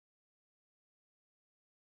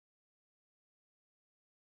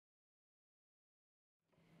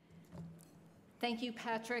Thank you,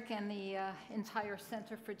 Patrick, and the entire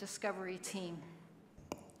Center for Discovery team.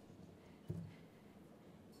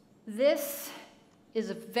 This is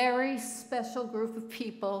a very special group of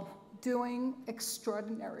people doing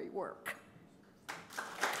extraordinary work.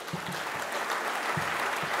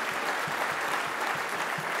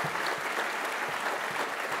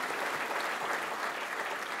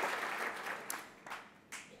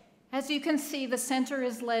 As you can see, the center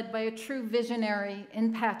is led by a true visionary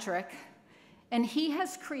in Patrick, and he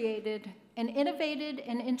has created an innovative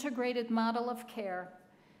and integrated model of care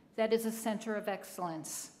that is a center of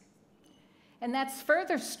excellence. And that's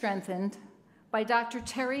further strengthened by Dr.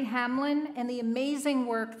 Terry Hamlin and the amazing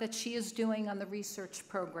work that she is doing on the research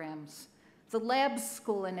programs, the Lab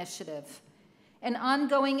School Initiative, and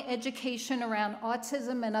ongoing education around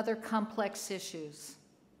autism and other complex issues.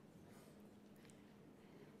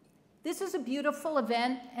 This is a beautiful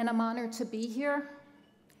event, and I'm honored to be here.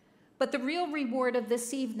 But the real reward of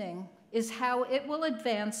this evening is how it will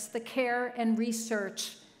advance the care and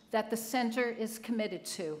research that the center is committed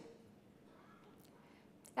to.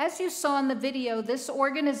 As you saw in the video, this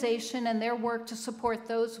organization and their work to support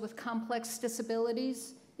those with complex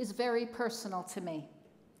disabilities is very personal to me.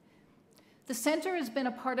 The center has been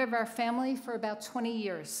a part of our family for about 20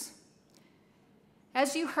 years.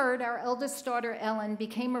 As you heard, our eldest daughter, Ellen,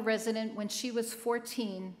 became a resident when she was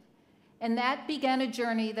 14, and that began a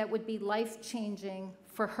journey that would be life-changing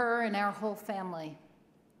for her and our whole family.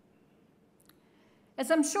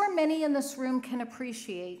 As I'm sure many in this room can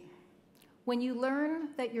appreciate, when you learn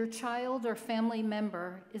that your child or family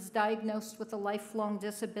member is diagnosed with a lifelong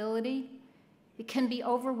disability, it can be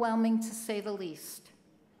overwhelming to say the least.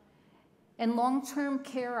 And long-term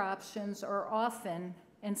care options are often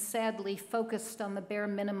and sadly focused on the bare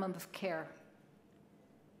minimum of care.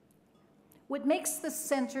 What makes the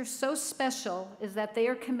center so special is that they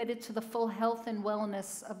are committed to the full health and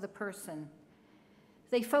wellness of the person.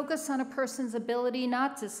 They focus on a person's ability,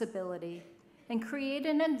 not disability, and create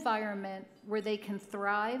an environment where they can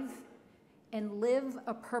thrive and live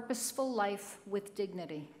a purposeful life with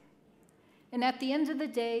dignity. And at the end of the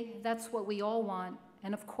day, that's what we all want,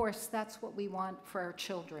 and of course, that's what we want for our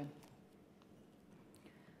children.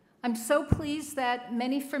 I'm so pleased that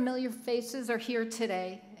many familiar faces are here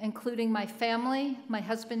today, including my family, my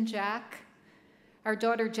husband Jack, our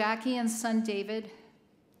daughter Jackie and son David.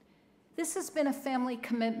 This has been a family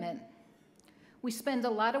commitment. We spend a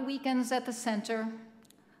lot of weekends at the center,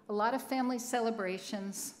 a lot of family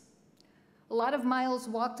celebrations, a lot of miles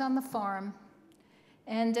walked on the farm,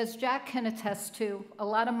 and as Jack can attest to, a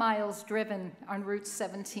lot of miles driven on Route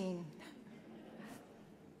 17.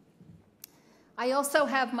 I also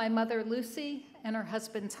have my mother, Lucy, and her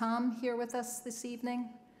husband, Tom, here with us this evening,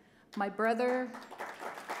 my brother,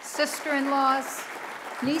 sister-in-laws,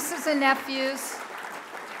 nieces and nephews.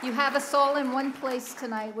 You have us all in one place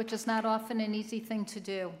tonight, which is not often an easy thing to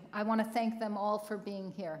do. I want to thank them all for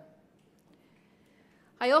being here.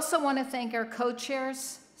 I also want to thank our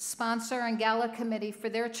co-chairs, sponsor, and Gala committee for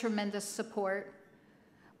their tremendous support,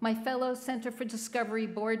 my fellow Center for Discovery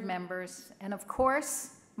board members, and of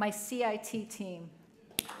course, my CIT team.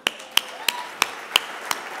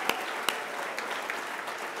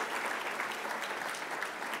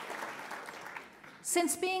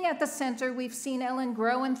 Since being at the center, we've seen Ellen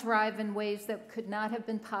grow and thrive in ways that could not have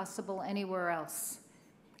been possible anywhere else.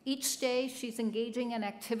 Each day, she's engaging in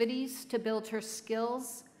activities to build her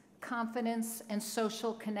skills, confidence, and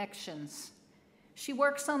social connections. She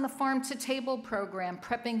works on the farm-to-table program,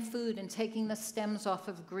 prepping food and taking the stems off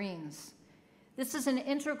of greens. This is an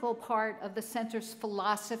integral part of the center's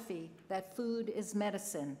philosophy that food is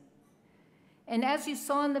medicine. And as you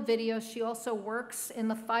saw in the video, she also works in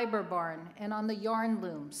the fiber barn and on the yarn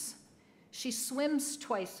looms. She swims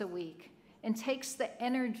twice a week and takes the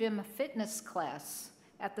Energym fitness class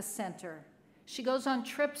at the center. She goes on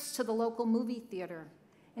trips to the local movie theater,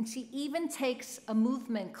 and she even takes a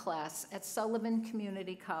movement class at Sullivan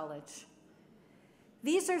Community College.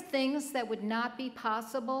 These are things that would not be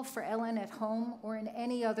possible for Ellen at home or in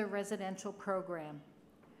any other residential program.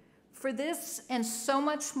 For this and so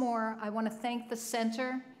much more, I want to thank the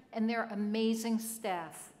center and their amazing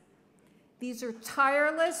staff. These are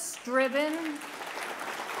tireless, driven,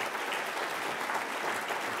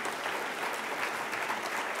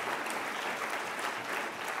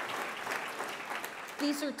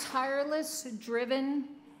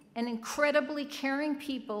 and incredibly caring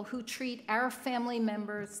people who treat our family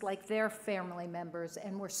members like their family members,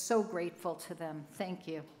 and we're so grateful to them. Thank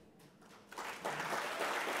you.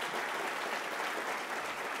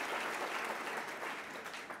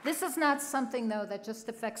 This is not something, though, that just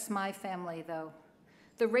affects my family, though.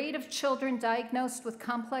 the rate of children diagnosed with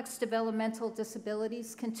complex developmental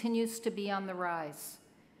disabilities continues to be on the rise.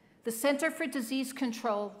 The Center for Disease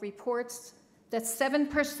Control reports that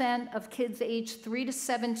 7% of kids aged 3 to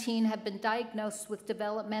 17 have been diagnosed with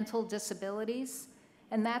developmental disabilities,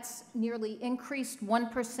 and that's nearly increased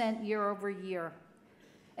 1% year over year.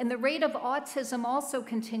 And the rate of autism also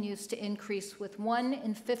continues to increase, with 1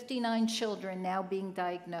 in 59 children now being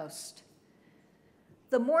diagnosed.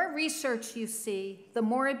 The more research you see, the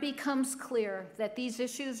more it becomes clear that these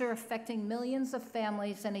issues are affecting millions of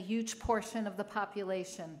families and a huge portion of the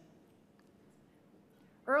population.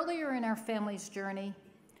 Earlier in our family's journey,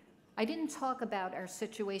 I didn't talk about our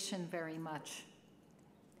situation very much.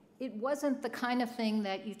 It wasn't the kind of thing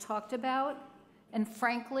that you talked about, and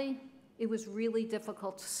frankly, it was really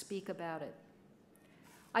difficult to speak about it.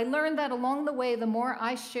 I learned that along the way, the more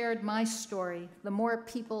I shared my story, the more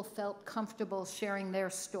people felt comfortable sharing their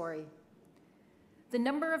story. The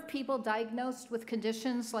number of people diagnosed with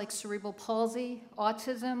conditions like cerebral palsy,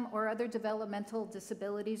 autism, or other developmental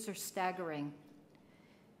disabilities are staggering.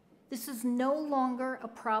 This is no longer a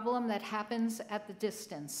problem that happens at the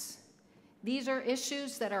distance. These are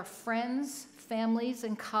issues that our friends, families,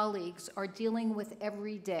 and colleagues are dealing with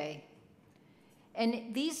every day.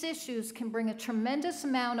 And these issues can bring a tremendous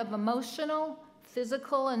amount of emotional,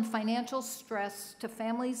 physical, and financial stress to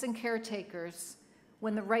families and caretakers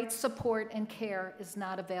when the right support and care is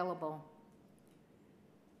not available.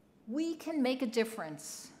 We can make a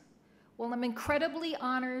difference. While I'm incredibly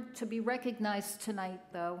honored to be recognized tonight,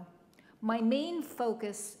 though, my main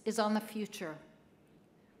focus is on the future.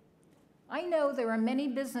 I know there are many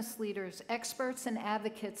business leaders, experts, and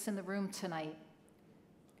advocates in the room tonight.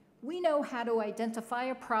 We know how to identify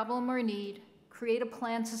a problem or need, create a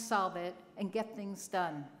plan to solve it, and get things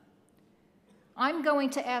done. I'm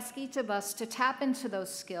going to ask each of us to tap into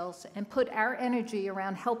those skills and put our energy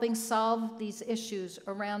around helping solve these issues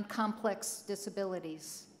around complex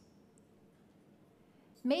disabilities.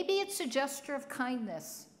 Maybe it's a gesture of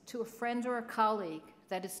kindness to a friend or a colleague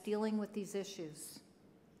that is dealing with these issues.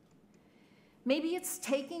 Maybe it's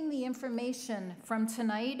taking the information from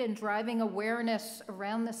tonight and driving awareness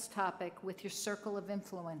around this topic with your circle of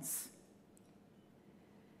influence.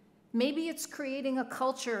 Maybe it's creating a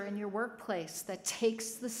culture in your workplace that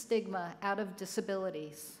takes the stigma out of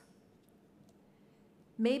disabilities.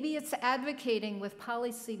 Maybe it's advocating with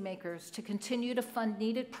policymakers to continue to fund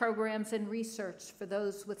needed programs and research for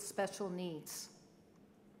those with special needs.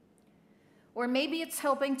 Or maybe it's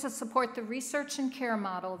helping to support the research and care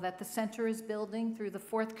model that the center is building through the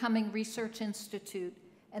forthcoming Research Institute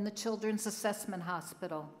and the Children's Assessment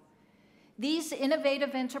Hospital. These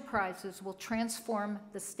innovative enterprises will transform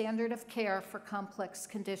the standard of care for complex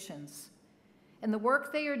conditions. And the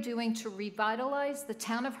work they are doing to revitalize the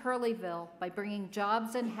town of Hurleyville by bringing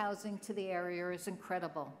jobs and housing to the area is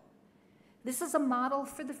incredible. This is a model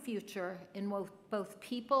for the future in which both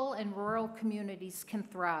people and rural communities can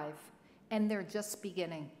thrive. And they're just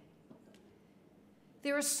beginning.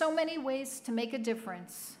 There are so many ways to make a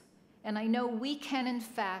difference, and I know we can, in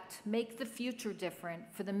fact, make the future different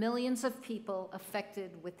for the millions of people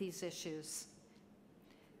affected with these issues.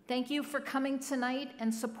 Thank you for coming tonight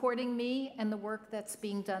and supporting me and the work that's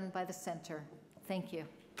being done by the center. Thank you.